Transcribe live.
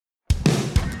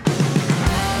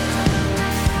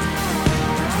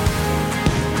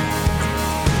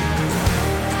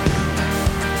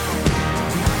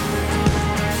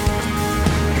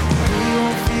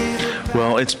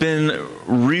it's been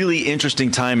really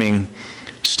interesting timing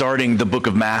starting the book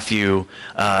of Matthew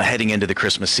heading into the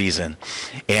Christmas season.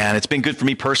 And it's been good for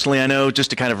me personally, I know, just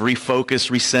to kind of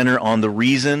refocus, recenter on the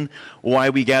reason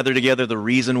why we gather together, the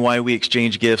reason why we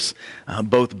exchange gifts,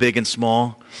 both big and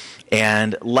small.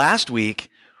 And last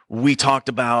week, we talked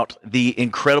about the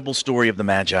incredible story of the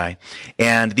Magi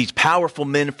and these powerful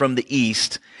men from the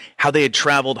East, how they had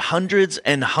traveled hundreds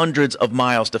and hundreds of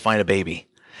miles to find a baby.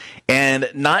 And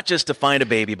not just to find a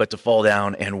baby, but to fall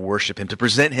down and worship him, to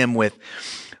present him with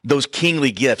those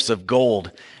kingly gifts of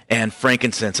gold and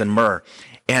frankincense and myrrh.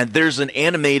 And there's an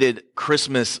animated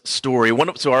Christmas story.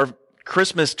 So our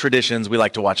Christmas traditions, we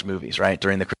like to watch movies, right,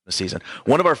 during the Christmas season.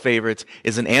 One of our favorites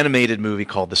is an animated movie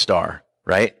called The Star,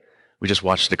 right? We just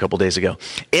watched it a couple days ago.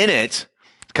 In it,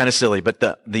 kind of silly, but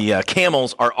the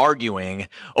camels are arguing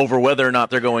over whether or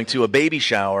not they're going to a baby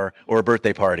shower or a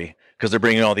birthday party because they're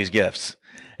bringing all these gifts.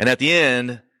 And at the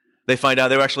end, they find out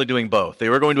they were actually doing both. They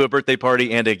were going to a birthday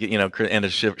party and a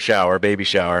shower, baby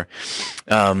shower.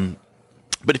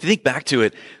 But if you think back to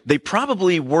it, they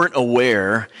probably weren't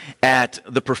aware at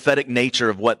the prophetic nature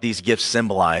of what these gifts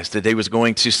symbolized, that they was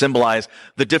going to symbolize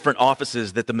the different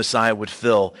offices that the Messiah would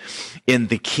fill in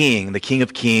the King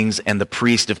of Kings and the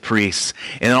Priest of Priests,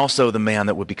 and also the man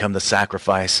that would become the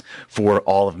sacrifice for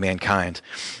all of mankind.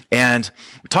 And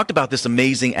we talked about this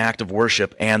amazing act of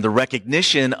worship and the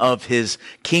recognition of his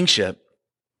kingship,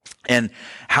 and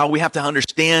how we have to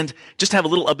understand, just have a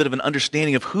little bit of an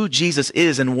understanding of who Jesus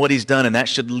is and what he's done. And that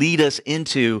should lead us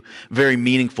into very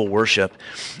meaningful worship,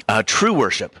 true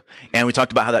worship. And we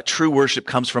talked about how that true worship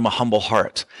comes from a humble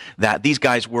heart, that these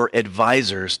guys were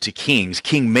advisors to kings,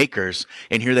 kingmakers,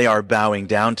 and here they are bowing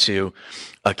down to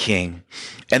a king.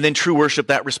 And then true worship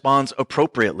that responds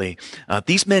appropriately.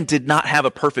 These men did not have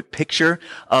a perfect picture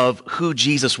of who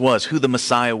Jesus was, who the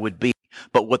Messiah would be.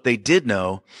 But what they did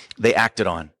know, they acted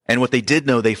on. And what they did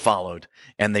know, they followed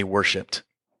and they worshiped.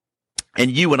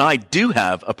 And you and I do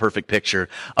have a perfect picture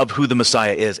of who the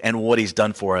Messiah is and what he's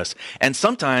done for us. And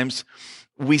sometimes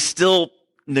we still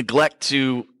neglect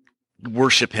to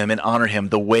worship him and honor him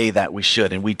the way that we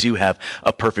should. And we do have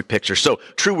a perfect picture. So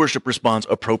true worship responds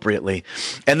appropriately.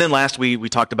 And then last we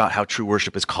talked about how true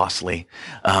worship is costly.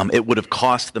 It would have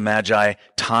cost the Magi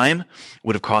time,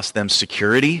 would have cost them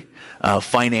security,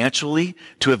 financially,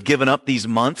 to have given up these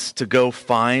months to go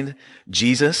find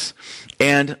Jesus.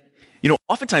 And,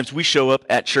 oftentimes we show up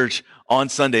at church on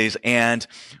Sundays and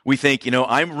we think,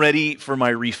 I'm ready for my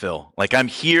refill. Like I'm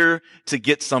here to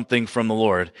get something from the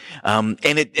Lord. And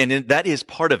that is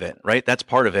part of it, right? That's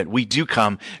part of it. We do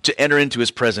come to enter into his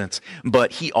presence,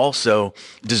 but he also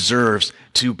deserves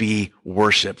to be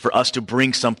worshiped, for us to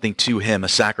bring something to him, a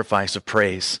sacrifice of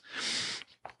praise.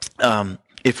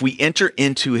 If we enter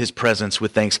into his presence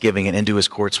with thanksgiving and into his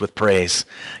courts with praise,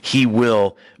 he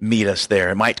will meet us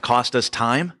there. It might cost us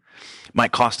time, it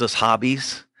might cost us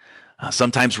hobbies,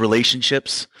 sometimes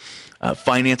relationships,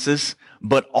 finances,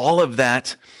 but all of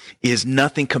that is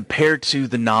nothing compared to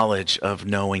the knowledge of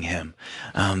knowing him.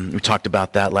 We talked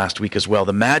about that last week as well.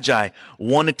 The Magi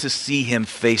wanted to see him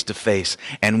face to face,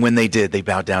 and when they did, they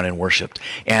bowed down and worshiped.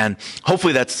 And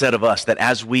hopefully that's said of us, that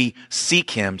as we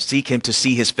seek him to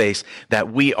see his face,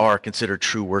 that we are considered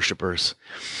true worshipers.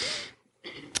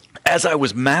 As I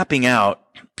was mapping out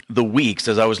the weeks,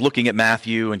 as I was looking at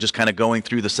Matthew and just kind of going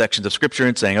through the sections of Scripture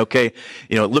and saying, okay,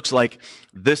 it looks like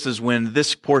this is when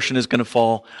this portion is going to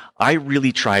fall, I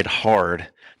really tried hard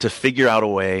to figure out a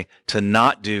way to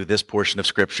not do this portion of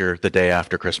Scripture the day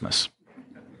after Christmas.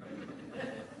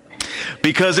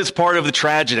 Because it's part of the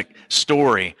tragic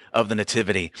story of the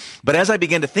Nativity. But as I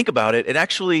began to think about it, it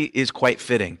actually is quite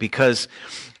fitting, because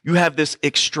you have this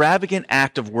extravagant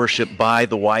act of worship by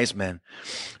the wise men,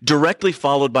 directly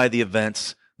followed by the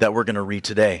events that we're going to read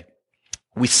today.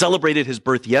 We celebrated his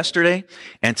birth yesterday,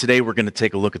 and today we're going to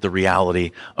take a look at the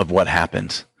reality of what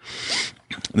happened.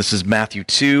 This is Matthew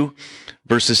 2,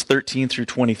 verses 13 through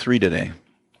 23 today.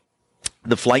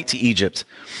 The flight to Egypt.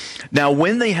 Now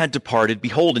when they had departed,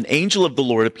 behold, an angel of the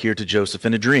Lord appeared to Joseph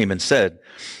in a dream and said,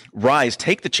 "Rise,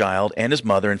 take the child and his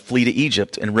mother and flee to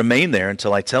Egypt and remain there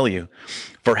until I tell you.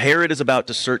 For Herod is about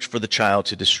to search for the child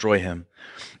to destroy him."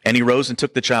 And he rose and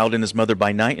took the child and his mother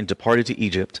by night and departed to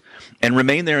Egypt and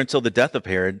remained there until the death of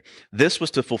Herod. This was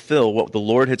to fulfill what the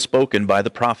Lord had spoken by the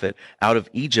prophet, "Out of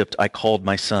Egypt I called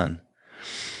my son."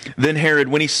 Then Herod,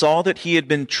 when he saw that he had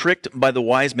been tricked by the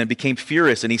wise men, became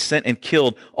furious, and he sent and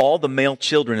killed all the male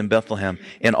children in Bethlehem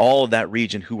and all of that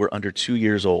region who were under 2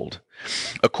 years old,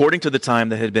 according to the time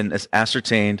that had been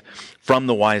ascertained from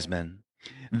the wise men.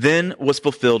 Then was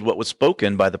fulfilled what was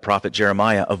spoken by the prophet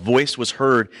Jeremiah. A voice was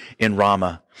heard in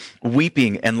Ramah,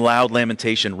 weeping and loud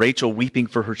lamentation, Rachel weeping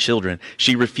for her children.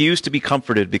 She refused to be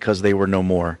comforted because they were no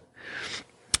more.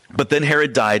 But then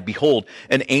Herod died. Behold,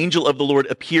 an angel of the Lord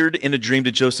appeared in a dream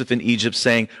to Joseph in Egypt,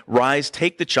 saying, Rise,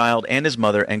 take the child and his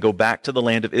mother, and go back to the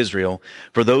land of Israel,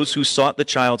 for those who sought the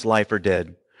child's life are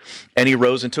dead. And he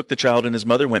rose and took the child and his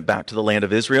mother, went back to the land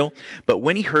of Israel. But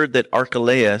when he heard that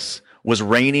Archelaus was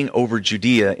reigning over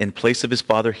Judea in place of his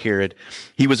father Herod,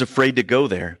 he was afraid to go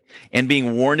there. And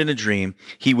being warned in a dream,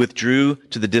 he withdrew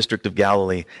to the district of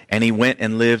Galilee. And he went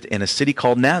and lived in a city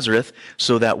called Nazareth,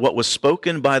 so that what was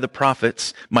spoken by the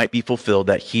prophets might be fulfilled,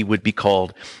 that he would be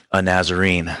called a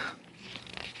Nazarene.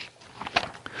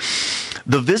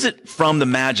 The visit from the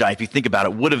Magi, if you think about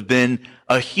it, would have been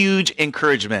a huge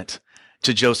encouragement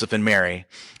to Joseph and Mary.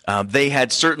 They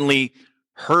had certainly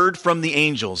heard from the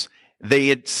angels. They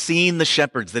had seen the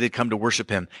shepherds that had come to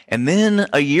worship him. And then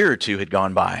a year or two had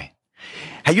gone by.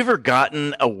 Have you ever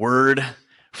gotten a word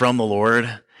from the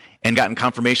Lord and gotten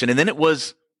confirmation? And then it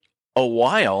was a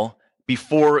while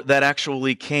before that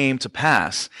actually came to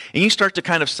pass. And you start to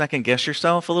kind of second guess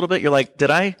yourself a little bit. You're like, did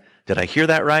I hear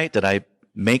that right? Did I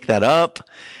make that up?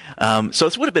 So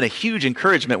this would have been a huge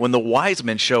encouragement when the wise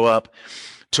men show up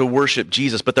to worship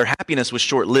Jesus, but their happiness was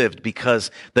short-lived,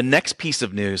 because the next piece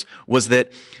of news was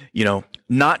that,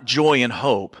 not joy and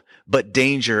hope, but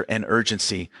danger and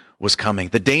urgency was coming.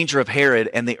 The danger of Herod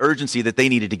and the urgency that they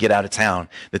needed to get out of town,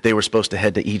 that they were supposed to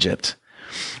head to Egypt.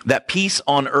 That peace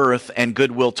on earth and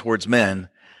goodwill towards men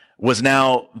was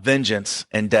now vengeance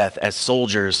and death, as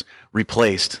soldiers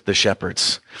replaced the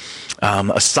shepherds.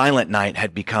 A silent night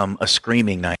had become a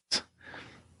screaming night.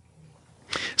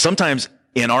 Sometimes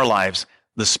in our lives,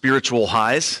 the spiritual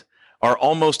highs are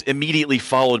almost immediately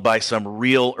followed by some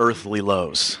real earthly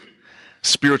lows.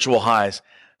 Spiritual highs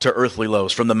to earthly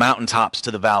lows, from the mountaintops to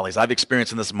the valleys. I've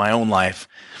experienced this in my own life.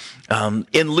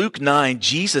 In Luke 9,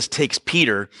 Jesus takes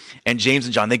Peter and James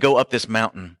and John. They go up this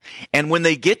mountain. And when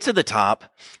they get to the top,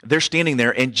 they're standing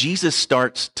there and Jesus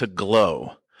starts to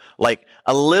glow. Like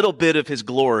a little bit of his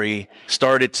glory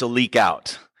started to leak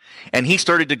out. And he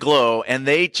started to glow, and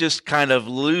they just kind of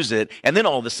lose it. And then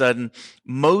all of a sudden,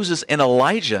 Moses and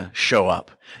Elijah show up.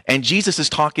 And Jesus is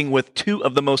talking with two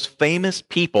of the most famous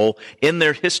people in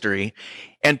their history.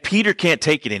 And Peter can't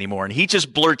take it anymore. And he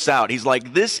just blurts out. He's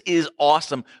like, this is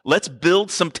awesome. Let's build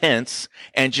some tents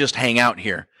and just hang out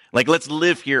here. Like, let's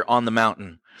live here on the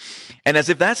mountain. And as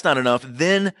if that's not enough,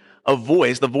 then a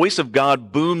voice, the voice of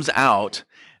God, booms out.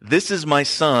 This is my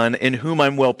son in whom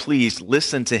I'm well pleased.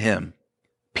 Listen to him.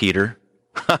 Peter,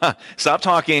 stop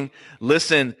talking.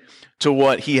 Listen to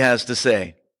what he has to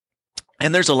say.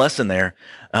 And there's a lesson there.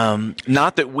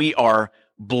 Not that we are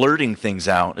blurting things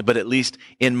out, but at least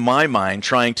in my mind,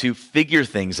 trying to figure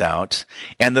things out,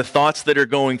 and the thoughts that are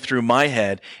going through my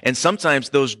head. And sometimes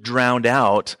those drowned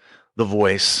out the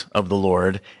voice of the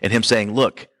Lord and him saying,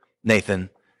 look, Nathan,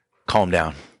 calm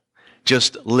down.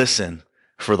 Just listen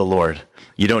for the Lord.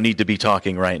 You don't need to be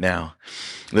talking right now.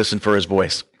 Listen for his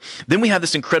voice. Then we have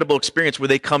this incredible experience where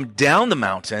they come down the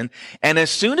mountain, and as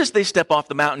soon as they step off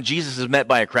the mountain, Jesus is met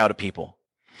by a crowd of people.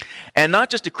 And not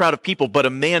just a crowd of people, but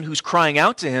a man who's crying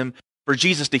out to him for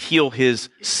Jesus to heal his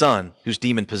son, who's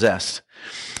demon-possessed.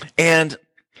 And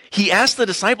he asked the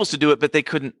disciples to do it, but they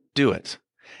couldn't do it.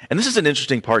 And this is an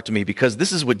interesting part to me, because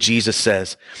this is what Jesus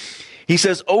says. He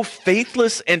says, "O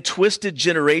faithless and twisted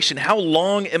generation, how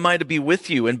long am I to be with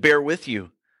you and bear with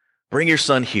you? Bring your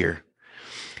son here."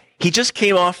 He just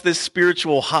came off this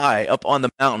spiritual high up on the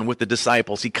mountain with the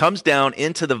disciples. He comes down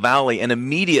into the valley, and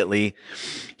immediately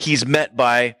he's met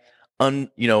by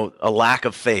a lack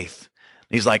of faith.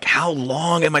 He's like, how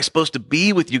long am I supposed to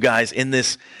be with you guys in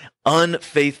this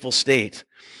unfaithful state?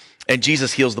 And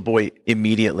Jesus heals the boy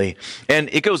immediately. And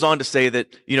it goes on to say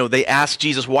that, they asked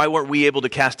Jesus, why weren't we able to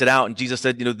cast it out? And Jesus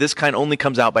said, this kind only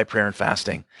comes out by prayer and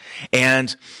fasting.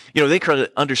 And, they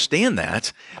could understand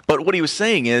that. But what he was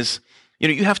saying is,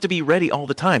 you have to be ready all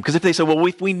the time. Because if they said, well,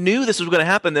 if we knew this was going to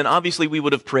happen, then obviously we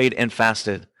would have prayed and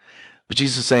fasted. But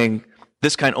Jesus is saying,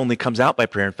 this kind only comes out by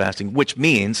prayer and fasting, which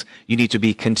means you need to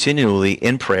be continually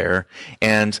in prayer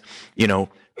and,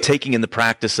 taking in the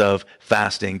practice of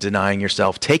fasting, denying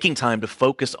yourself, taking time to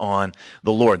focus on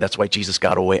the Lord. That's why Jesus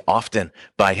got away often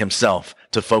by himself,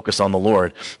 to focus on the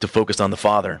Lord, to focus on the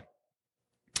Father.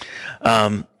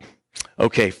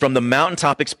 Okay, from the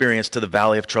mountaintop experience to the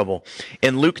valley of trouble.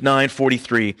 In Luke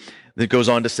 9:43, it goes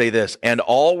on to say this, "And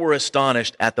all were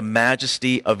astonished at the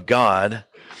majesty of God.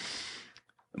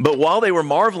 But while they were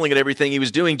marveling at everything he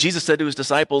was doing, Jesus said to his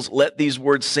disciples, 'Let these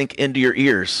words sink into your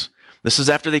ears.'" This is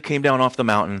after they came down off the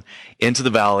mountain into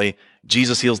the valley.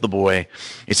 Jesus heals the boy.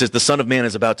 He says, the Son of Man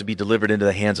is about to be delivered into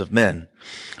the hands of men.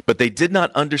 But they did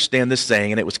not understand this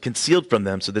saying, and it was concealed from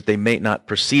them so that they may not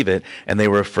perceive it, and they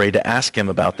were afraid to ask him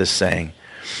about this saying.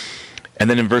 And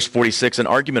then in verse 46, an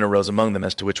argument arose among them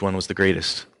as to which one was the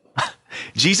greatest.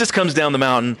 Jesus comes down the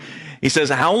mountain. He says,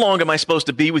 how long am I supposed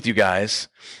to be with you guys?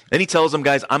 Then he tells them,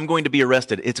 guys, I'm going to be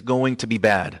arrested. It's going to be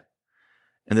bad.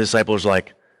 And the disciples are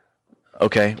like,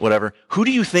 okay, whatever. Who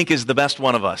do you think is the best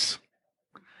one of us?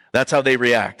 That's how they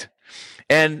react.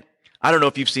 And I don't know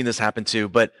if you've seen this happen too,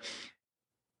 but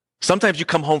sometimes you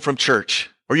come home from church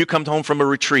or you come home from a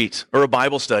retreat or a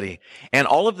Bible study, and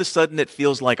all of a sudden it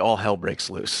feels like all hell breaks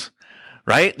loose,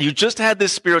 right? You just had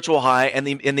this spiritual high, and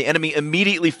the enemy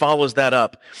immediately follows that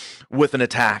up with an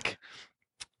attack.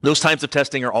 Those times of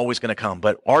testing are always going to come,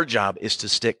 but our job is to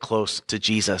stick close to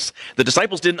Jesus. The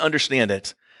disciples didn't understand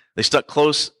it. They stuck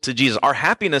close to Jesus. Our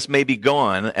happiness may be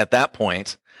gone at that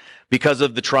point because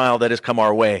of the trial that has come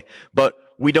our way, but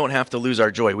we don't have to lose our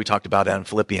joy. We talked about that in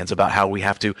Philippians, about how we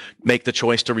have to make the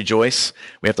choice to rejoice.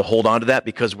 We have to hold on to that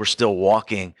because we're still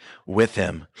walking with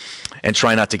him, and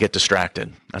try not to get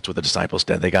distracted. That's what the disciples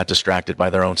did. They got distracted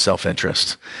by their own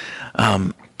self-interest.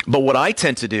 But what I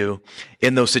tend to do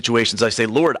in those situations, I say,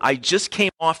 Lord, I just came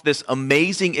off this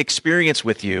amazing experience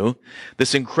with you,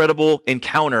 this incredible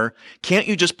encounter. Can't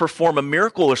you just perform a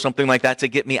miracle or something like that to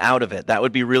get me out of it? That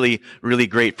would be really, really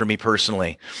great for me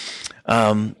personally.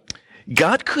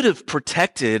 God could have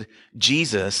protected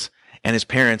Jesus and his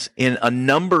parents in a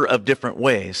number of different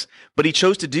ways, but he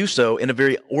chose to do so in a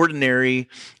very ordinary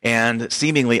and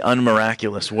seemingly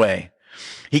unmiraculous way.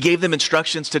 He gave them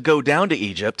instructions to go down to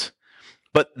Egypt,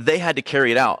 but they had to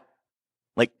carry it out.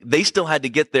 Like, they still had to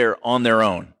get there on their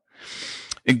own.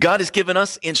 And God has given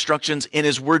us instructions in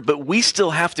his word, but we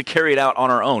still have to carry it out on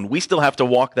our own. We still have to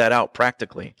walk that out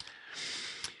practically,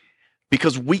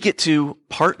 because we get to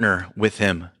partner with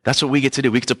him. That's what we get to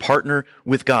do. We get to partner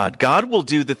with God. God will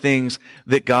do the things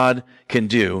that God can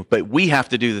do, but we have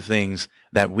to do the things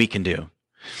that we can do.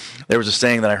 There was a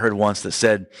saying that I heard once that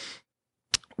said,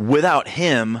 without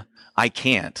him, I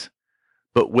can't,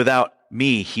 but without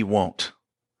me, he won't.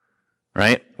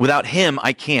 Right? Without him,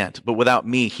 I can't, but without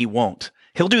me, he won't.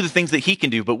 He'll do the things that he can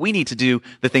do, but we need to do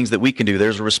the things that we can do.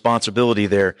 There's a responsibility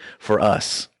there for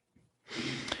us.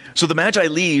 So the Magi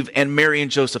leave, and Mary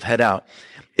and Joseph head out.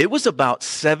 It was about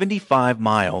 75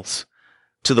 miles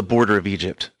to the border of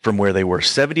Egypt from where they were.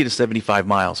 70 to 75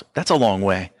 miles. That's a long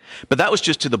way. But that was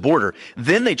just to the border.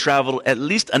 Then they traveled at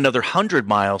least another 100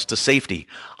 miles to safety.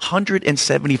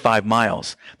 175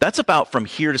 miles. That's about from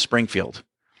here to Springfield,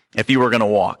 if you were going to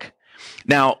walk.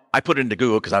 Now, I put it into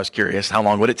Google because I was curious, how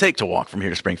long would it take to walk from here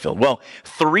to Springfield? Well,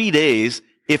 3 days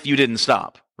if you didn't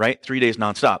stop, right? 3 days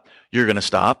nonstop. You're going to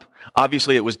stop.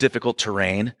 Obviously, it was difficult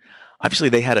terrain. Obviously,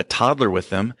 they had a toddler with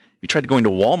them. If you tried going to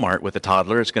Walmart with a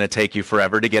toddler, it's going to take you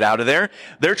forever to get out of there.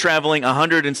 They're traveling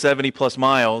 170 plus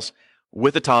miles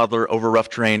with a toddler over rough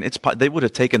terrain. They would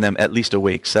have taken them at least a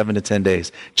week, 7 to 10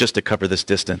 days, just to cover this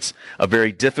distance. A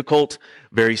very difficult,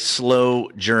 very slow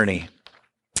journey.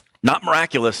 Not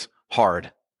miraculous,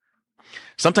 hard.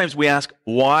 Sometimes we ask,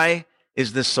 why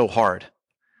is this so hard?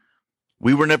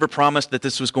 We were never promised that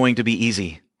this was going to be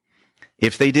easy.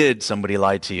 If they did, somebody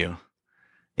lied to you.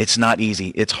 It's not easy.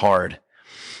 It's hard.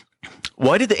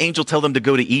 Why did the angel tell them to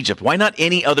go to Egypt? Why not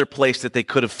any other place that they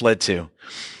could have fled to?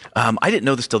 I didn't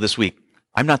know this till this week.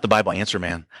 I'm not the Bible answer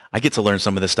man. I get to learn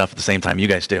some of this stuff at the same time you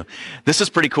guys do. This is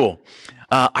pretty cool.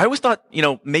 I always thought,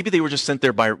 maybe they were just sent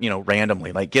there by,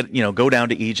 randomly, like go down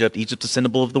to Egypt. Egypt's a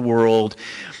symbol of the world.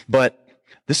 But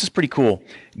this is pretty cool.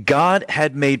 God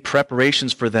had made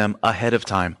preparations for them ahead of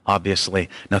time, obviously.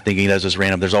 Nothing he does is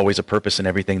random. There's always a purpose in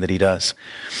everything that he does.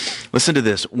 Listen to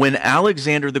this. When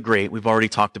Alexander the Great, we've already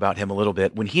talked about him a little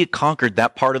bit, when he had conquered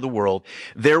that part of the world,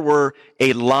 there were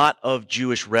a lot of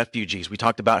Jewish refugees. We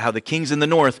talked about how the kings in the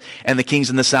north and the kings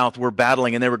in the south were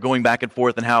battling, and they were going back and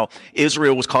forth, and how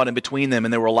Israel was caught in between them,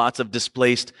 and there were lots of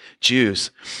displaced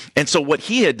Jews. And so what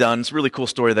he had done, it's a really cool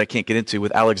story that I can't get into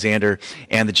with Alexander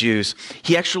and the Jews.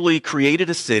 He actually created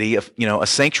a city, a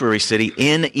sanctuary city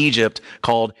in Egypt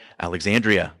called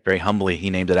Alexandria. Very humbly, he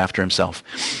named it after himself.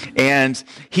 And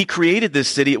he created this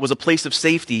city. It was a place of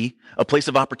safety, a place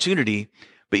of opportunity.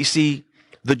 But you see,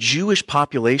 the Jewish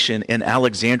population in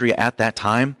Alexandria at that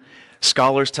time,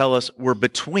 scholars tell us, were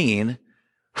between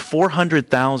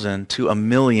 400,000 to 1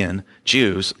 million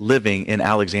Jews living in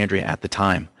Alexandria at the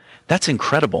time. That's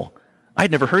incredible.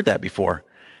 I'd never heard that before.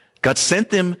 God sent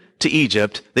them to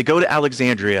Egypt. They go to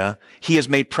Alexandria. He has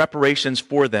made preparations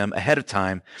for them ahead of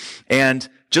time. And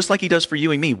just like he does for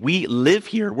you and me, we live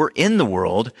here. We're in the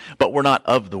world, but we're not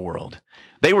of the world.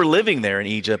 They were living there in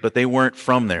Egypt, but they weren't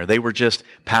from there. They were just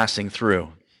passing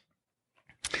through.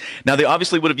 Now, they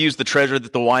obviously would have used the treasure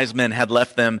that the wise men had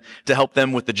left them to help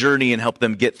them with the journey and help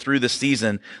them get through the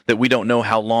season that we don't know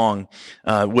how long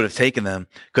would have taken them.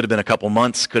 Could have been a couple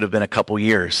months, could have been a couple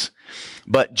years.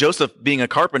 But Joseph, being a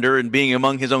carpenter and being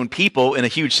among his own people in a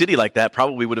huge city like that,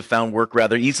 probably would have found work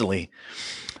rather easily.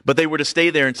 But they were to stay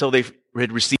there until they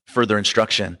had received further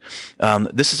instruction.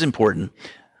 This is important.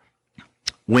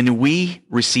 When we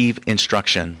receive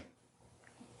instruction,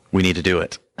 we need to do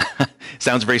it.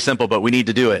 Sounds very simple, but we need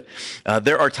to do it.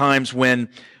 There are times when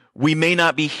we may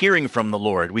not be hearing from the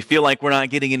Lord. We feel like we're not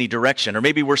getting any direction, or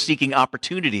maybe we're seeking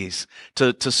opportunities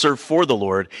to serve for the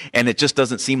Lord, and it just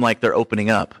doesn't seem like they're opening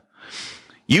up.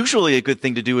 Usually a good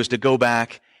thing to do is to go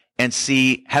back and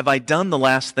see, have I done the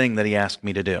last thing that he asked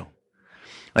me to do?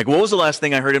 Like, what was the last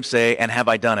thing I heard him say, and have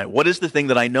I done it? What is the thing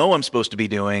that I know I'm supposed to be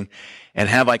doing, and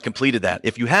have I completed that?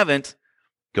 If you haven't,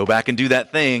 go back and do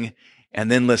that thing,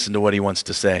 and then listen to what he wants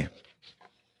to say.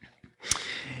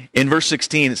 In verse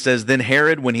 16, it says, Then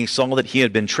Herod, when he saw that he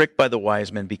had been tricked by the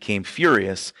wise men, became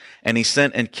furious, and he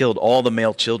sent and killed all the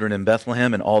male children in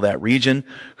Bethlehem and all that region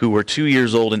who were 2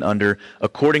 years old and under,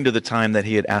 according to the time that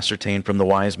he had ascertained from the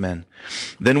wise men.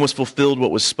 Then was fulfilled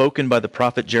what was spoken by the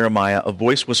prophet Jeremiah. A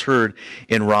voice was heard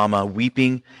in Ramah,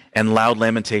 weeping and loud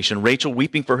lamentation, Rachel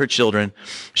weeping for her children.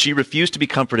 She refused to be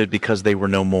comforted because they were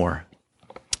no more.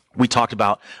 We talked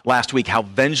about last week how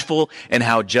vengeful and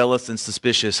how jealous and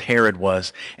suspicious Herod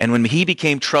was. And when he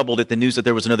became troubled at the news that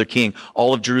there was another king,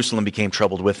 all of Jerusalem became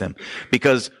troubled with him.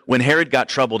 Because when Herod got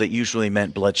troubled, it usually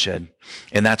meant bloodshed.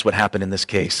 And that's what happened in this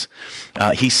case.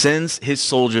 He sends his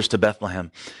soldiers to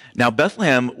Bethlehem. Now,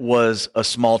 Bethlehem was a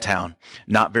small town,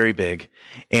 not very big.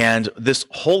 And this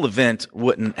whole event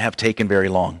wouldn't have taken very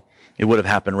long. It would have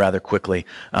happened rather quickly.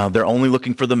 They're only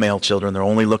looking for the male children. They're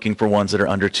only looking for ones that are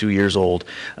under 2 years old.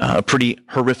 A pretty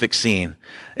horrific scene.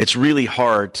 It's really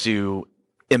hard to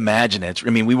imagine it.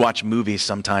 I mean, we watch movies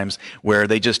sometimes where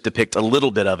they just depict a little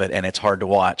bit of it, and it's hard to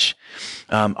watch.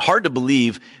 Hard to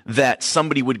believe that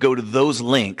somebody would go to those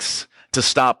lengths to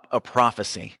stop a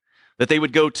prophecy, that they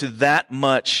would go to that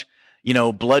much,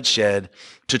 bloodshed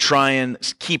to try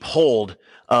and keep hold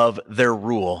of their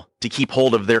rule, to keep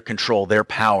hold of their control, their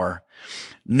power.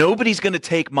 Nobody's going to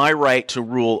take my right to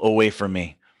rule away from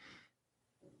me.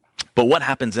 But what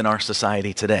happens in our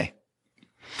society today?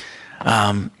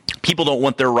 People don't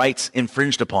want their rights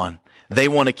infringed upon. They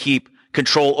want to keep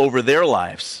control over their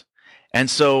lives. And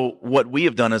so what we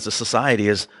have done as a society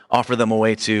is offer them a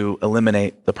way to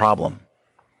eliminate the problem.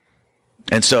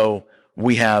 And so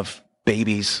we have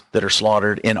babies that are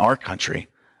slaughtered in our country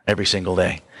every single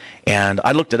day. And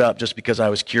I looked it up just because I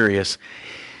was curious.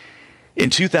 In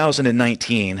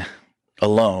 2019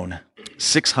 alone,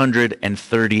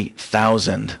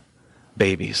 630,000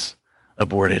 babies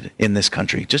aborted in this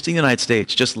country. Just in the United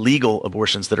States, just legal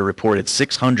abortions that are reported,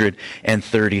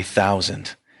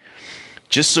 630,000.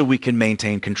 Just so we can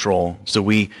maintain control, so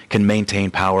we can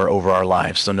maintain power over our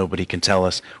lives, so nobody can tell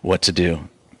us what to do.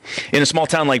 In a small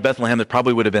town like Bethlehem, there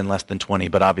probably would have been less than 20,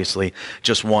 but obviously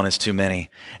just one is too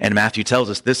many. And Matthew tells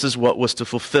us this is what was to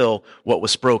fulfill what was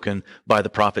spoken by the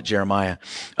prophet Jeremiah.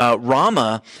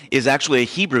 Ramah is actually a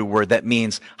Hebrew word that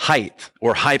means height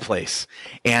or high place.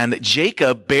 And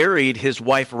Jacob buried his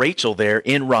wife Rachel there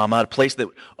in Ramah, a place that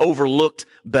overlooked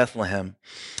Bethlehem.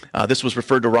 This was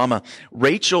referred to Ramah.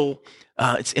 Rachel,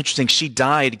 it's interesting, she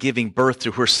died giving birth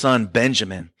to her son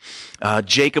Benjamin.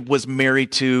 Jacob was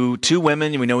married to two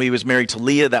women. We know he was married to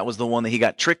Leah. That was the one that he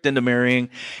got tricked into marrying.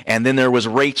 And then there was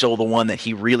Rachel, the one that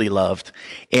he really loved.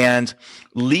 And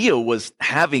Leah was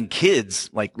having kids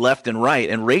like left and right,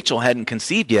 and Rachel hadn't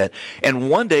conceived yet. And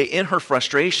one day in her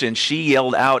frustration, she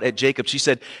yelled out at Jacob. She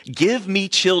said, "Give me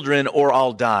children or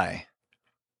I'll die."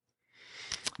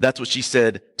 That's what she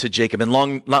said to Jacob. And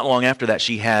not long after that,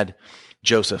 she had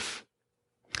Joseph.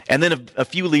 And then a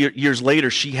few years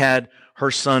later, she had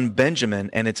her son Benjamin.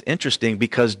 And it's interesting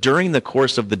because during the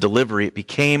course of the delivery, it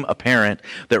became apparent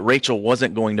that Rachel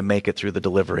wasn't going to make it through the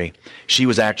delivery. She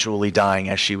was actually dying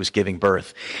as she was giving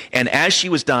birth. And as she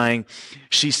was dying,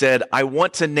 she said, "I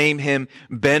want to name him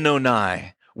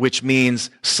Ben-Oni," which means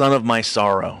son of my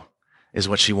sorrow, is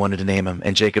what she wanted to name him.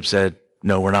 And Jacob said,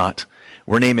 "No, we're not.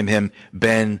 We're naming him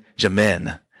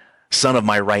Benjamin, son of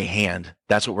my right hand."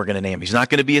 That's what we're going to name him. He's not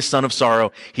going to be a son of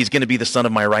sorrow. He's going to be the son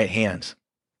of my right hand.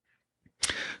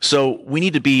 So we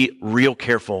need to be real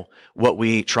careful what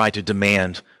we try to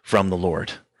demand from the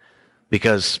Lord,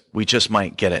 because we just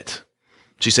might get it.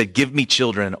 She said, "Give me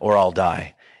children or I'll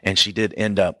die." And she did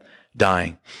end up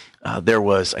dying. I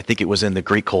think it was in the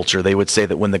Greek culture, they would say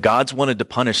that when the gods wanted to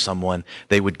punish someone,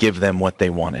 they would give them what they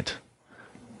wanted.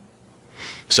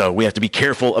 So we have to be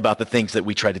careful about the things that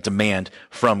we try to demand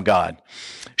from God.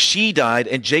 She died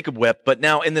and Jacob wept, but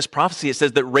now in this prophecy it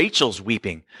says that Rachel's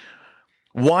weeping.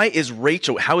 Why is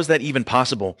Rachel, how is that even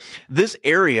possible? This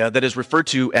area that is referred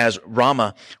to as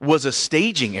Ramah was a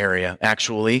staging area,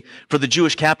 actually, for the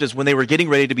Jewish captives when they were getting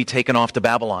ready to be taken off to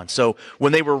Babylon. So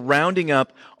when they were rounding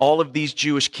up all of these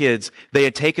Jewish kids, they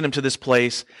had taken them to this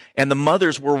place, and the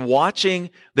mothers were watching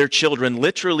their children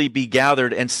literally be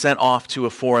gathered and sent off to a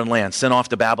foreign land, sent off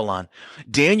to Babylon.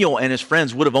 Daniel and his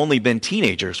friends would have only been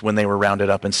teenagers when they were rounded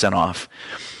up and sent off.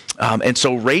 And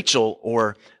so Rachel,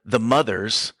 or the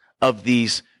mothers of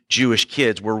these Jewish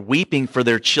kids, were weeping for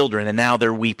their children, and now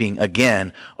they're weeping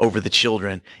again over the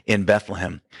children in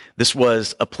Bethlehem. This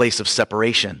was a place of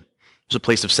separation. It was a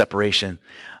place of separation.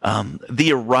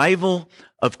 The arrival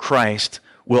of Christ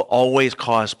will always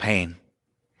cause pain.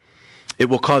 It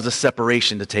will cause a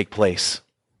separation to take place.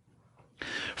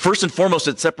 First and foremost,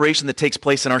 it's separation that takes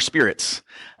place in our spirits.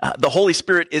 The Holy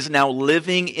Spirit is now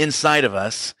living inside of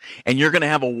us, and you're going to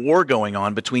have a war going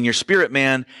on between your spirit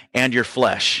man and your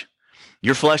flesh.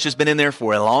 Your flesh has been in there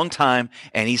for a long time,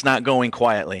 and he's not going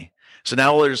quietly. So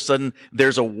now all of a sudden,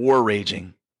 there's a war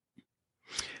raging.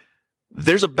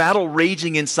 There's a battle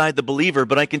raging inside the believer,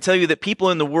 but I can tell you that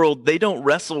people in the world, they don't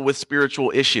wrestle with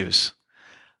spiritual issues.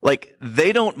 Like,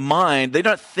 they don't mind, they're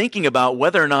not thinking about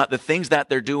whether or not the things that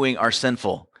they're doing are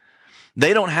sinful.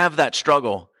 They don't have that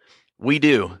struggle. We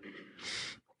do.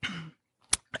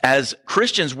 As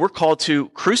Christians, we're called to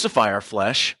crucify our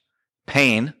flesh,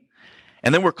 pain,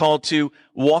 and then we're called to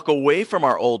walk away from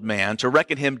our old man, to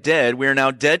reckon him dead. We are now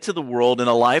dead to the world and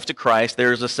alive to Christ.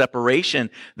 There is a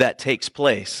separation that takes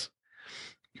place.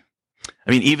 I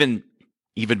mean,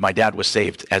 even my dad was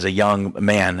saved as a young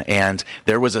man, and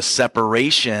there was a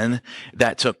separation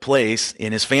that took place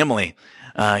in his family.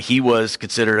 He was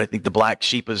considered, I think, the black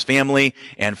sheep of his family,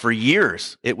 and for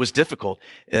years it was difficult.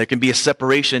 There can be a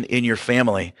separation in your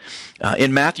family.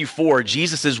 In Matthew 4,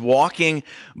 Jesus is walking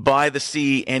by the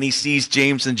sea, and he sees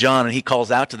James and John, and he calls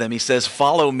out to them. He says,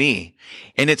 "Follow me."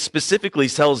 And it specifically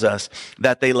tells us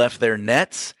that they left their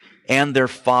nets and their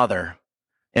father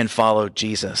and followed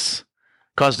Jesus.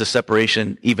 Caused a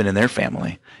separation even in their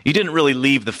family. He didn't really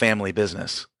leave the family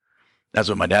business. That's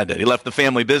what my dad did. He left the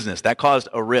family business. That caused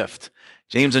a rift.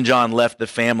 James and John left the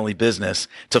family business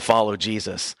to follow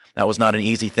Jesus. That was not an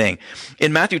easy thing.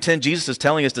 In Matthew 10, Jesus is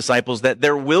telling his disciples that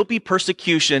there will be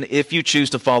persecution if you choose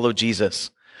to follow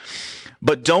Jesus.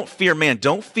 But don't fear man.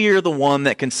 Don't fear the one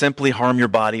that can simply harm your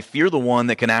body. Fear the one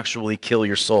that can actually kill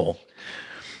your soul.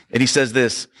 And he says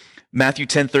this, Matthew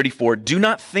 10:34, "Do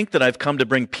not think that I've come to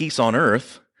bring peace on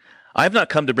earth. I have not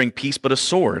come to bring peace, but a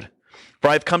sword. For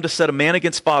I have come to set a man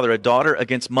against father, a daughter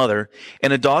against mother,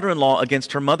 and a daughter-in-law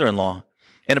against her mother-in-law.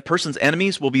 And a person's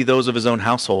enemies will be those of his own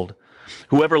household.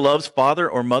 Whoever loves father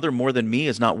or mother more than me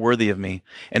is not worthy of me.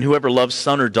 And whoever loves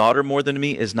son or daughter more than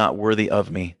me is not worthy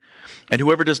of me. And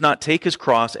whoever does not take his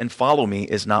cross and follow me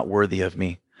is not worthy of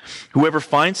me. Whoever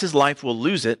finds his life will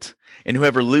lose it, and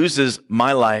whoever loses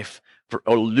my life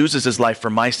or loses his life for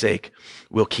my sake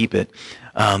will keep it."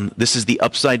 This is the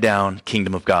upside down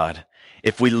kingdom of God.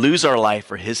 If we lose our life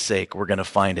for his sake, we're going to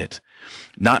find it.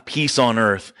 Not peace on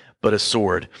earth, but a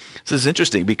sword. This is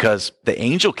interesting because the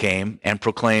angel came and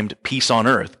proclaimed peace on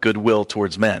earth, goodwill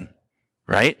towards men,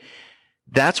 right?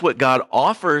 That's what God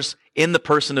offers in the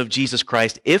person of Jesus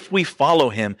Christ if we follow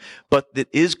him, but it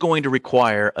is going to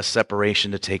require a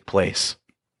separation to take place.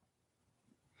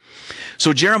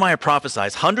 So Jeremiah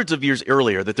prophesies hundreds of years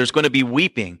earlier that there's going to be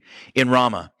weeping in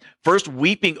Ramah. First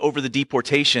weeping over the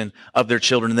deportation of their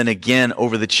children, and then again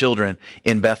over the children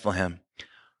in Bethlehem.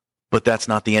 But that's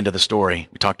not the end of the story.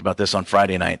 We talked about this on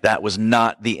Friday night. That was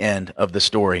not the end of the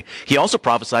story. He also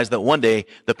prophesies that one day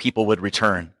the people would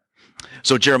return.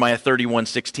 So Jeremiah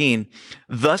 31:16,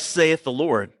 "Thus saith the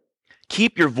Lord,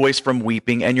 keep your voice from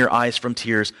weeping and your eyes from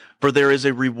tears, for there is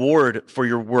a reward for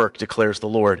your work, declares the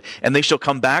Lord. And they shall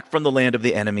come back from the land of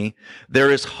the enemy.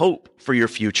 There is hope for your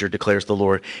future, declares the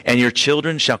Lord, and your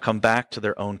children shall come back to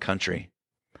their own country."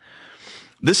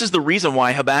 This is the reason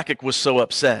why Habakkuk was so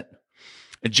upset.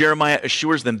 And Jeremiah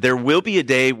assures them there will be a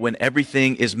day when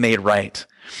everything is made right.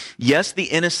 Yes, the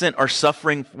innocent are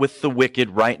suffering with the wicked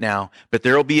right now, but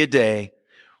there will be a day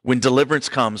when deliverance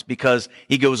comes, because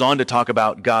he goes on to talk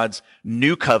about God's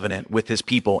new covenant with his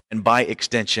people, and by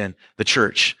extension, the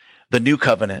church, the new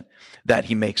covenant that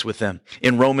he makes with them.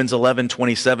 In Romans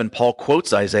 11:27, Paul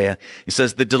quotes Isaiah. He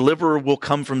says, "The deliverer will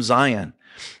come from Zion.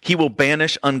 He will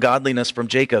banish ungodliness from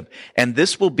Jacob, and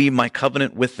this will be my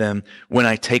covenant with them when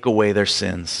I take away their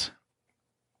sins."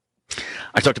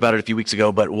 I talked about it a few weeks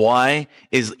ago, but why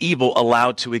is evil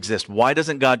allowed to exist? Why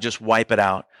doesn't God just wipe it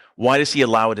out? Why does he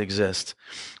allow it to exist?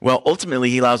 Well, ultimately,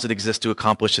 he allows it to exist to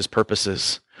accomplish his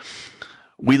purposes.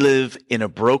 We live in a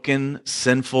broken,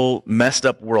 sinful, messed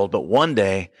up world, but one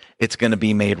day it's going to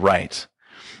be made right.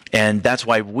 And that's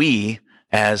why we,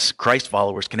 as Christ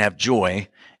followers, can have joy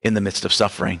in the midst of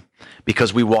suffering,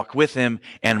 because we walk with him,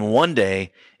 and one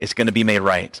day it's going to be made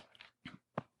right.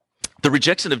 The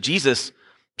rejection of Jesus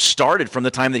started from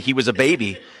the time that he was a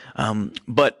baby,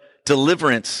 but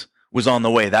deliverance was on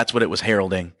the way. That's what it was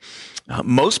heralding.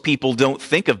 Most people don't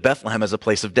think of Bethlehem as a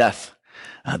place of death.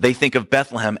 They think of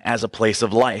Bethlehem as a place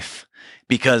of life,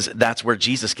 because that's where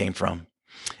Jesus came from.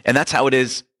 And that's how it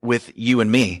is with you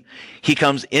and me. He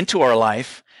comes into our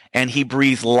life, and he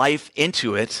breathes life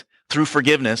into it through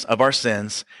forgiveness of our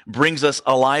sins, brings us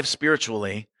alive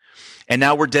spiritually, and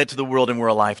now we're dead to the world and we're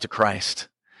alive to Christ.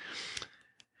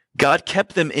 God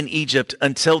kept them in Egypt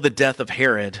until the death of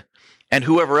Herod and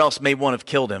whoever else may want to have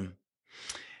killed him.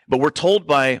 But we're told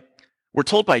by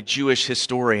Jewish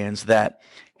historians that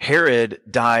Herod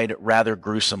died rather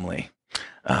gruesomely.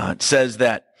 It says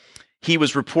that he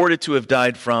was reported to have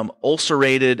died from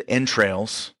ulcerated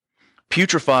entrails,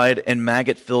 putrefied and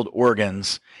maggot-filled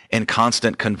organs, and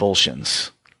constant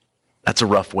convulsions. That's a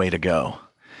rough way to go,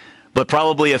 but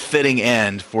probably a fitting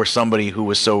end for somebody who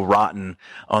was so rotten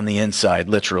on the inside,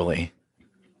 literally.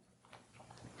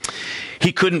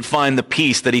 He couldn't find the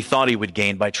peace that he thought he would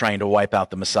gain by trying to wipe out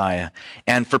the Messiah.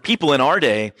 And for people in our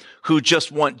day who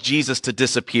just want Jesus to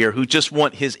disappear, who just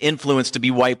want his influence to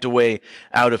be wiped away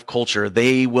out of culture,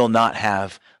 they will not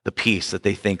have the peace that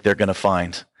they think they're going to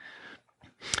find.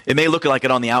 It may look like it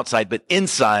on the outside, but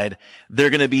inside, they're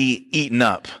going to be eaten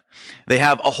up. They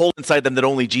have a hole inside them that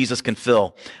only Jesus can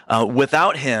fill.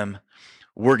 Without him,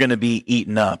 we're going to be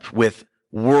eaten up with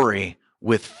worry,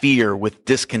 with fear, with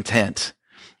discontent,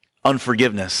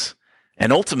 unforgiveness.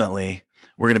 And ultimately,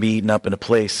 we're going to be eaten up in a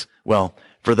place, well,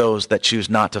 for those that choose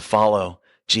not to follow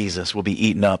Jesus, will be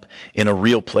eaten up in a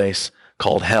real place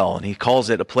called hell. And he calls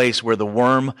it a place where the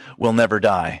worm will never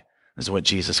die, is what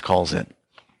Jesus calls it.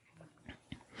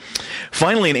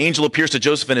 Finally, an angel appears to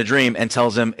Joseph in a dream and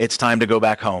tells him it's time to go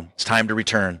back home. It's time to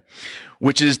return,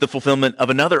 which is the fulfillment of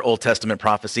another Old Testament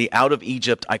prophecy. Out of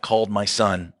Egypt, I called my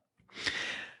son.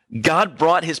 God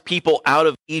brought his people out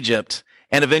of Egypt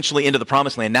and eventually into the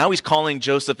promised land. Now he's calling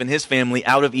Joseph and his family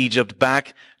out of Egypt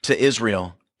back to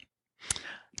Israel.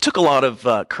 It took a lot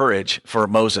of courage for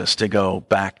Moses to go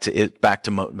back to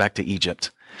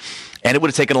Egypt. And it would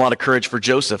have taken a lot of courage for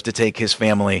Joseph to take his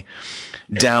family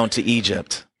down to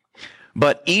Egypt.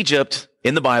 But Egypt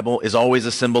in the Bible is always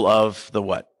a symbol of the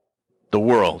what? The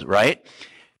world, right?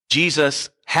 Jesus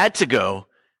had to go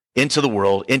into the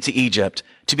world, into Egypt,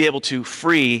 to be able to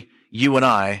free you and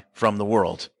I from the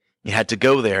world. He had to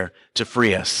go there to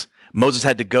free us. Moses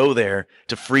had to go there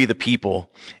to free the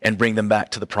people and bring them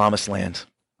back to the promised land.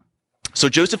 So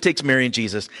Joseph takes Mary and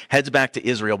Jesus, heads back to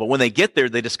Israel. But when they get there,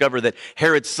 they discover that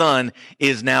Herod's son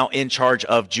is now in charge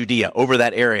of Judea, over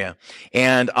that area.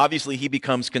 And obviously he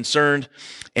becomes concerned,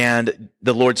 and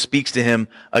the Lord speaks to him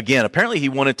again. Apparently he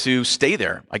wanted to stay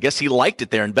there. I guess he liked it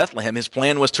there in Bethlehem. His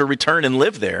plan was to return and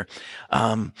live there.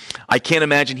 I can't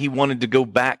imagine he wanted to go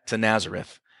back to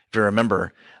Nazareth. If you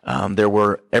remember,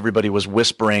 everybody was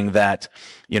whispering that,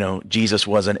 Jesus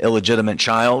was an illegitimate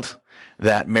child,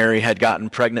 that Mary had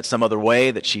gotten pregnant some other way,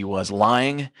 that she was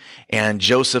lying, and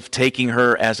Joseph taking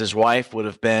her as his wife would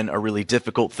have been a really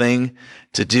difficult thing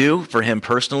to do for him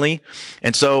personally.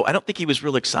 And so I don't think he was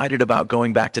real excited about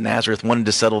going back to Nazareth, wanting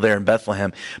to settle there in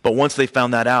Bethlehem. But once they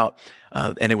found that out,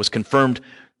 and it was confirmed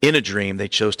in a dream, they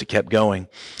chose to keep going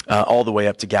all the way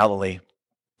up to Galilee.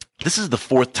 This is the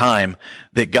fourth time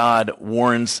that God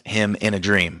warns him in a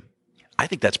dream. I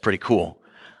think that's pretty cool.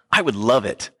 I would love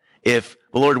it if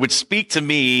the Lord would speak to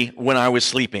me when I was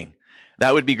sleeping.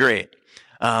 That would be great.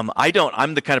 I'm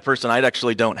the kind of person I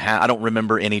don't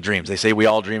remember any dreams. They say we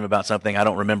all dream about something. I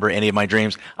don't remember any of my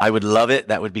dreams. I would love it.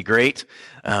 That would be great.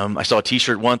 I saw a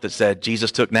t-shirt once that said,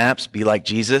 Jesus took naps, be like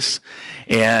Jesus.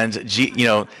 And,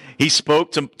 he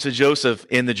spoke to Joseph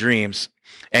in the dreams,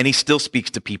 and he still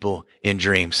speaks to people in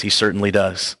dreams. He certainly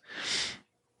does.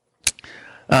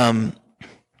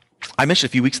 I mentioned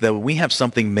a few weeks ago, we have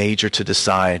something major to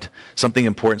decide, something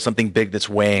important, something big that's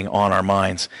weighing on our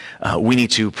minds. We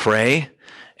need to pray,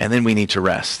 and then we need to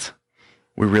rest.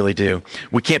 We really do.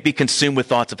 We can't be consumed with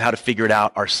thoughts of how to figure it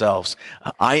out ourselves.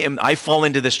 I fall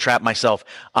into this trap myself.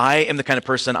 I am the kind of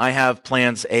person, I have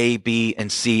plans A, B,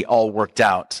 and C all worked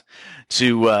out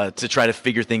to try to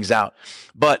figure things out.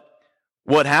 But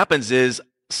what happens is,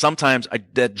 sometimes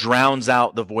that drowns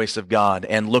out the voice of God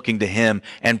and looking to him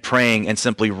and praying and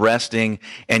simply resting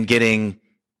and getting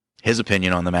his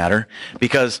opinion on the matter,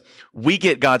 because we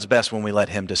get God's best when we let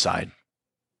him decide.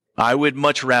 I would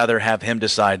much rather have him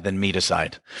decide than me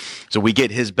decide. So we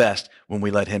get his best when we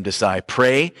let him decide.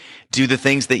 Pray, do the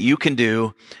things that you can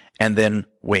do, and then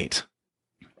wait.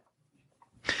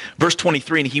 Verse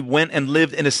 23, and he went and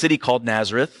lived in a city called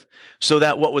Nazareth, so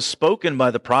that what was spoken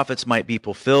by the prophets might be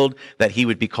fulfilled, that he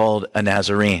would be called a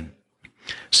Nazarene.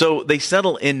 So they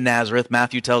settle in Nazareth.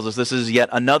 Matthew tells us this is yet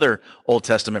another Old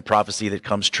Testament prophecy that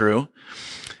comes true.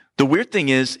 The weird thing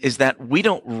is that we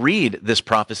don't read this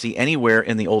prophecy anywhere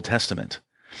in the Old Testament.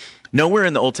 Nowhere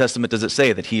in the Old Testament does it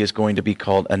say that he is going to be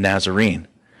called a Nazarene.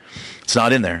 It's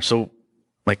not in there. So,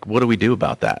 what do we do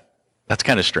about that? That's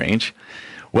kind of strange.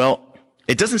 Well,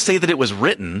 it doesn't say that it was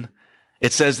written.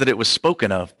 It says that it was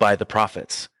spoken of by the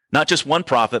prophets. Not just one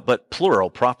prophet, but plural,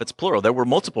 prophets plural. There were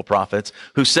multiple prophets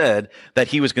who said that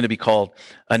he was going to be called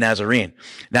a Nazarene.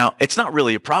 Now, it's not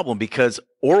really a problem because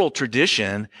oral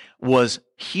tradition was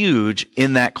huge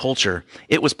in that culture.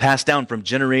 It was passed down from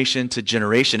generation to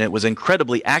generation. It was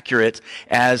incredibly accurate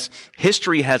as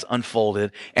history has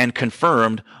unfolded and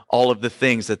confirmed all of the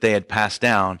things that they had passed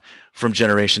down from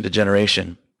generation to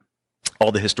generation.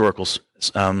 All the historical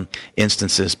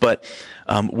instances. But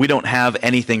we don't have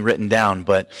anything written down,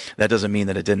 but that doesn't mean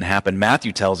that it didn't happen.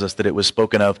 Matthew tells us that it was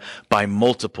spoken of by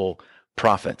multiple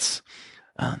prophets.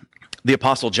 The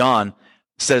Apostle John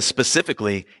says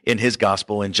specifically in his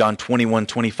gospel in John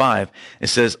 21:25, it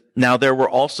says, now there were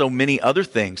also many other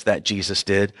things that Jesus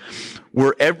did.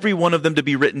 Were every one of them to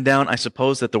be written down, I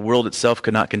suppose that the world itself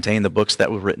could not contain the books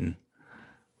that were written.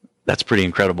 That's pretty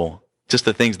incredible. Just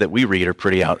the things that we read are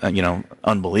pretty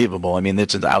unbelievable. I mean,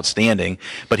 it's outstanding.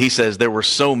 But he says there were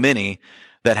so many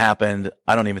that happened,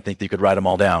 I don't even think that you could write them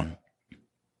all down.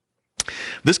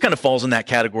 This kind of falls in that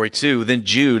category too. Then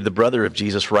Jude, the brother of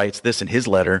Jesus, writes this in his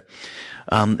letter.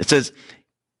 It says,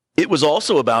 it was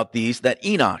also about these that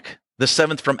Enoch, the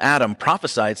seventh from Adam,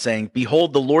 prophesied, saying,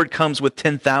 behold, the Lord comes with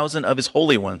 10,000 of his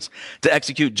holy ones to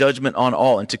execute judgment on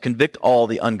all and to convict all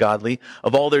the ungodly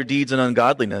of all their deeds and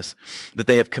ungodliness that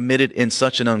they have committed in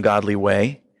such an ungodly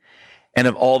way, and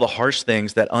of all the harsh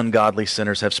things that ungodly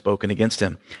sinners have spoken against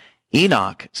him.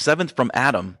 Enoch, seventh from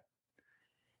Adam,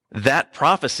 that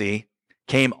prophecy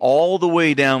came all the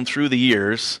way down through the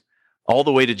years, all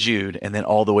the way to Jude, and then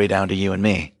all the way down to you and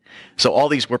me. So all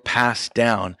these were passed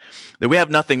down. We have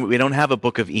nothing, we don't have a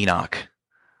book of Enoch,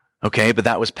 okay, but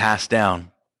that was passed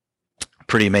down.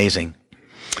 Pretty amazing.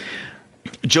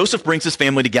 Joseph brings his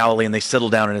family to Galilee and they settle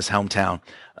down in his hometown.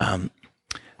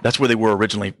 That's where they were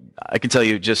originally. I can tell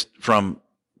you just from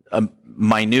a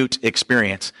minute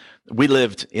experience, we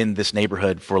lived in this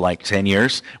neighborhood for 10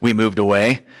 years. We moved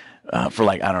away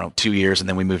for 2 years and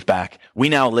then we moved back. We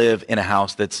now live in a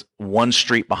house that's one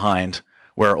street behind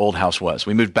where our old house was.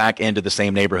 We moved back into the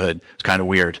same neighborhood. It's kind of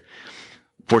weird.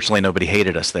 Fortunately, nobody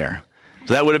hated us there.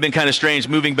 So that would have been kind of strange,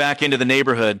 moving back into the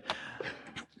neighborhood.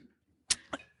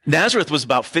 Nazareth was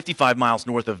about 55 miles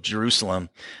north of Jerusalem,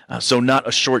 so not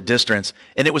a short distance.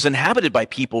 And it was inhabited by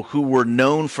people who were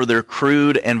known for their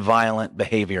crude and violent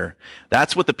behavior.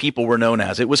 That's what the people were known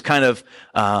as. It was kind of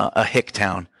a hick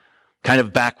town, kind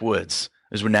of backwoods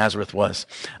is where Nazareth was.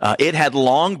 It had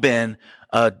long been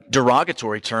a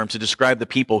derogatory term to describe the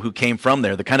people who came from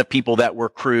there, the kind of people that were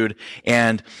crude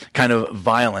and kind of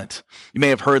violent. You may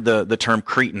have heard the term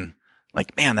Cretan.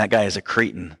 Man, that guy is a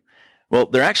Cretan. Well,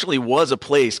 there actually was a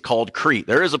place called Crete.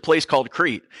 There is a place called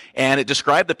Crete, and it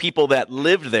described the people that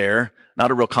lived there.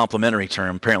 Not a real complimentary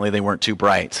term. Apparently, they weren't too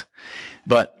bright.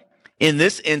 But in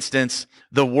this instance,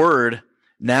 the word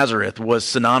Nazareth was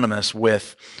synonymous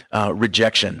with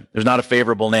rejection. There's not a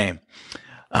favorable name.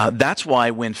 That's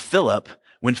why when Philip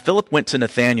went to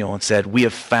Nathanael and said, we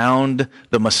have found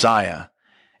the Messiah,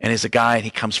 and he's a guy, and he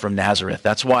comes from Nazareth.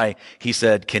 That's why he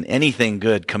said, can anything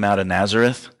good come out of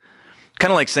Nazareth?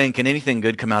 Kind of like saying, can anything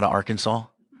good come out of Arkansas?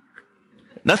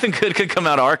 Nothing good could come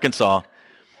out of Arkansas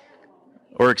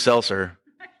or Excelsior.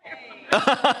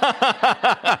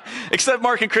 Except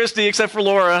Mark and Christy, except for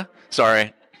Laura.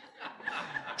 Sorry.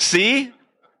 See?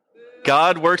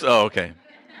 God works. Oh, okay.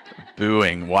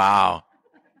 Booing. Wow.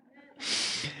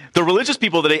 The religious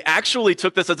people today actually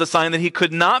took this as a sign that he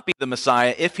could not be the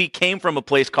Messiah if he came from a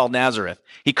place called Nazareth.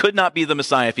 He could not be the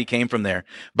Messiah if he came from there.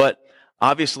 But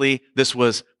obviously, this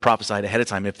was prophesied ahead of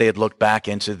time. If they had looked back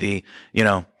into the,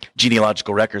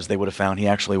 genealogical records, they would have found he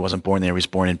actually wasn't born there. He was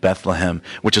born in Bethlehem,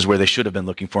 which is where they should have been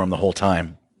looking for him the whole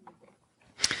time.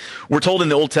 We're told in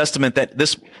the Old Testament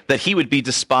that he would be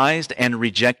despised and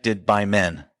rejected by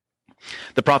men.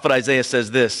 The prophet Isaiah says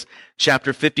this,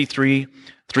 chapter 53,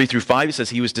 3-5, he says,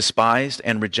 he was despised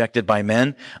and rejected by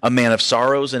men, a man of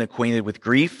sorrows and acquainted with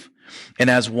grief. And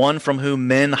as one from whom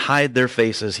men hide their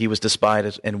faces, he was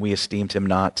despised, and we esteemed him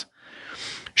not.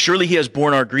 Surely he has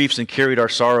borne our griefs and carried our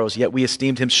sorrows, yet we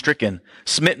esteemed him stricken,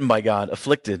 smitten by God,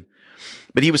 afflicted.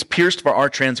 But he was pierced for our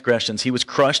transgressions. He was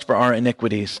crushed for our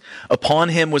iniquities. Upon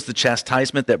him was the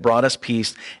chastisement that brought us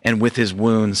peace, and with his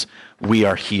wounds we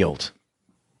are healed.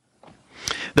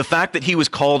 The fact that he was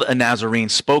called a Nazarene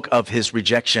spoke of his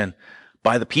rejection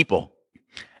by the people.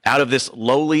 Out of this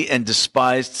lowly and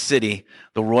despised city,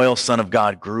 the royal Son of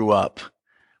God grew up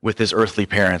with his earthly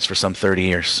parents for some 30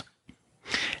 years.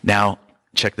 Now,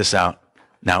 check this out.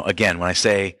 Now, again, when I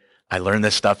say I learned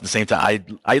this stuff at the same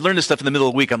time, I learned this stuff in the middle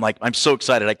of the week. I'm so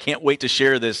excited. I can't wait to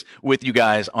share this with you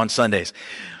guys on Sundays.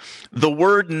 The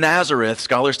word Nazareth,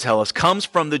 scholars tell us, comes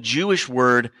from the Jewish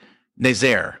word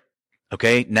Nazer.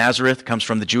 Okay, Nazareth comes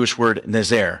from the Jewish word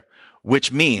Nazer,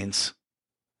 which means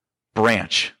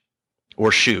branch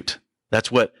or shoot.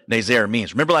 That's what Nazer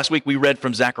means. Remember last week we read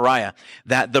from Zechariah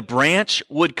that the branch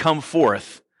would come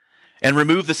forth and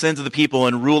remove the sins of the people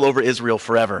and rule over Israel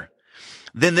forever.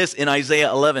 Then this in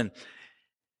Isaiah 11,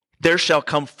 there shall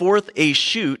come forth a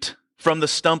shoot from the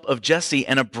stump of Jesse,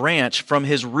 and a branch from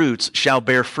his roots shall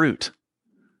bear fruit.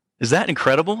 Is that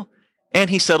incredible? And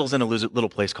he settles in a little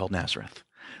place called Nazareth,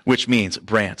 which means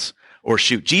branch or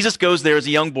shoot. Jesus goes there as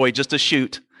a young boy, just a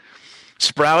shoot,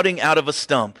 sprouting out of a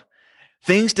stump.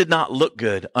 Things did not look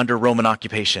good under Roman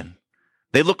occupation.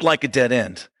 They looked like a dead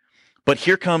end. But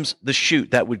here comes the shoot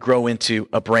that would grow into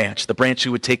a branch, the branch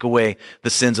who would take away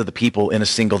the sins of the people in a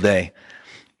single day.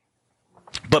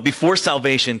 But before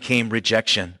salvation came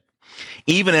rejection,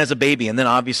 even as a baby, and then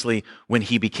obviously when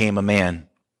he became a man.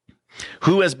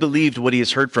 Who has believed what he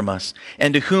has heard from us?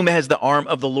 And to whom has the arm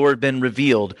of the Lord been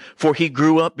revealed? For he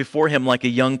grew up before him like a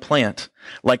young plant,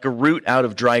 like a root out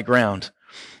of dry ground.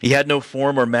 He had no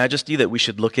form or majesty that we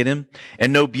should look at him,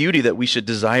 and no beauty that we should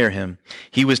desire him.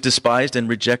 He was despised and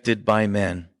rejected by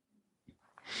men.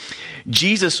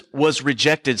 Jesus was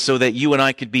rejected so that you and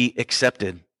I could be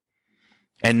accepted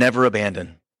and never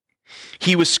abandoned.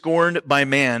 He was scorned by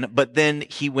man, but then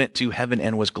he went to heaven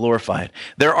and was glorified.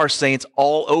 There are saints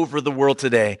all over the world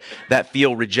today that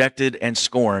feel rejected and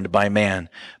scorned by man,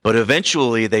 but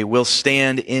eventually they will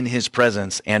stand in his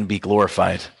presence and be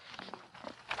glorified.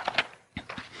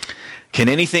 Can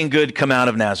anything good come out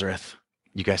of Nazareth?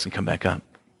 You guys can come back up.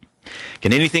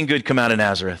 Can anything good come out of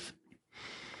Nazareth?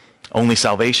 Only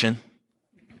salvation,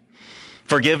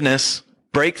 forgiveness,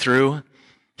 breakthrough,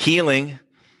 healing,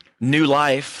 new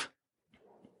life.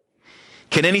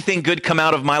 Can anything good come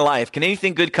out of my life? Can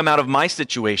anything good come out of my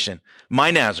situation,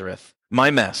 my Nazareth, my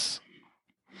mess?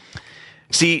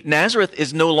 See, Nazareth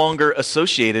is no longer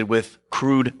associated with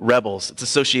crude rebels. It's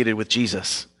associated with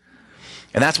Jesus.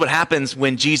 And that's what happens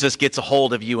when Jesus gets a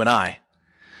hold of you and I.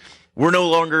 We're no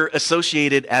longer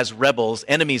associated as rebels,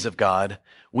 enemies of God.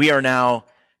 We are now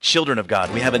children of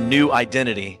God. We have a new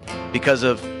identity because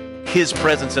of his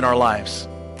presence in our lives.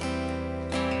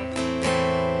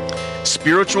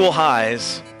 Spiritual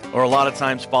highs are a lot of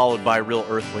times followed by real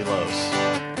earthly lows.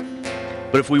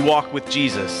 But if we walk with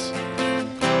Jesus,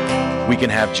 we can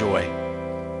have joy.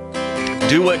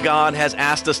 Do what God has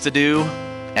asked us to do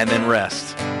and then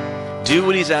rest. Do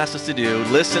what he's asked us to do,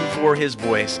 listen for his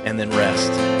voice, and then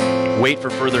rest. Wait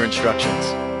for further instructions.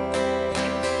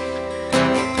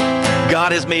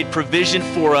 God has made provision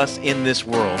for us in this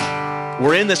world.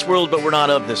 We're in this world, but we're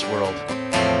not of this world.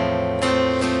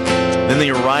 Then the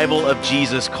arrival of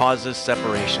Jesus causes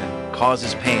separation,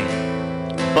 causes pain.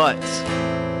 But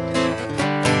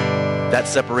that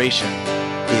separation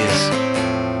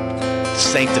is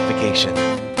sanctification.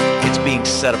 It's being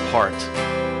set apart.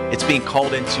 It's being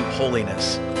called into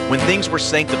holiness. When things were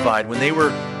sanctified, when they were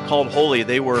called holy,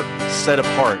 they were set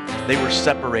apart. They were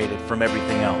separated from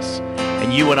everything else.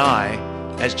 And you and I,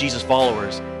 as Jesus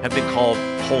followers, have been called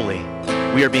holy.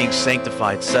 We are being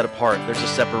sanctified, set apart. There's a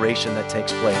separation that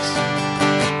takes place.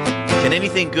 Can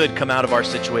anything good come out of our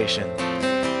situation?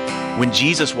 When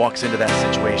Jesus walks into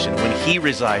that situation, when he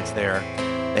resides there,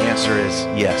 the answer is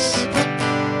yes.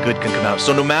 Good can come out.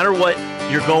 So no matter what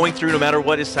you're going through, no matter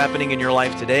what is happening in your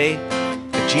life today,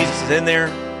 if Jesus is in there,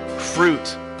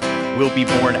 fruit will be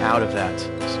born out of that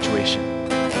situation.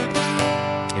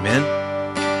 Amen?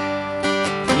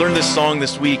 I learned this song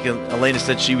this week. Elena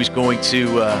said she was going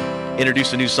to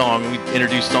introduce a new song. We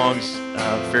introduce songs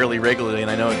fairly regularly,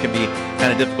 and I know it can be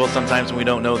kind of difficult sometimes when we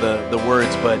don't know the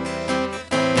words, but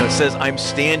it says, I'm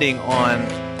standing on,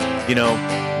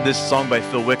 this song by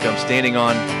Phil Wickham, standing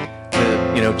on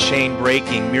the,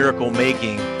 chain-breaking,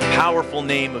 miracle-making, powerful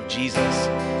name of Jesus.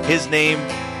 His name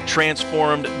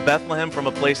transformed Bethlehem from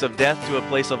a place of death to a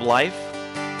place of life,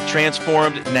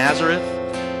 transformed Nazareth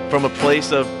from a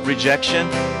place of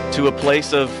rejection to a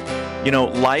place of,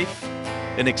 life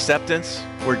and acceptance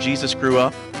where Jesus grew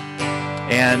up.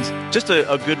 And just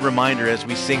a good reminder as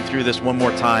we sing through this one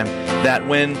more time that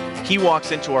when he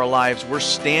walks into our lives, we're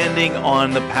standing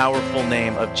on the powerful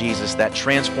name of Jesus that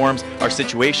transforms our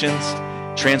situations,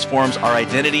 transforms our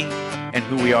identity, and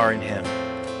who we are in him.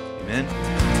 Amen.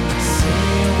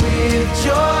 Sing with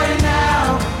joy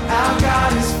now, our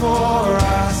God is for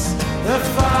us. The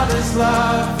Father's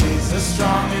love is the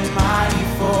strongest.